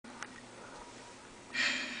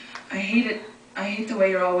hate it. I hate the way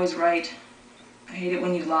you're always right. I hate it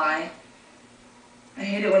when you lie. I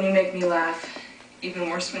hate it when you make me laugh. Even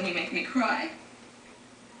worse when you make me cry.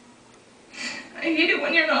 I hate it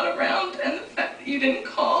when you're not around and the fact that you didn't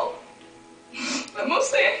call. But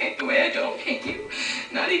mostly I hate the way I don't hate you.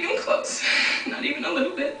 Not even close. Not even a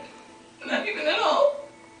little bit. Not even at all.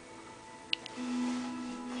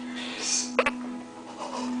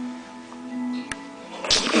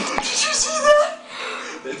 Did you see that?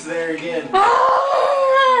 It's there again.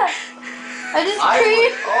 I just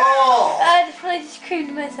screamed. Oh! I just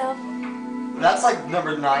screamed myself. That's like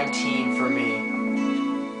number 19 for me.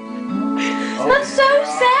 That's so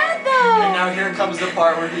sad though. And now here comes the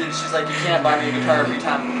part where she's like, you can't buy me a guitar every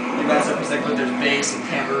time you mess up. He's like, but there's bass and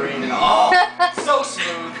tambourine and oh, so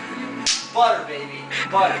smooth. Butter, baby.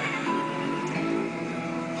 Butter.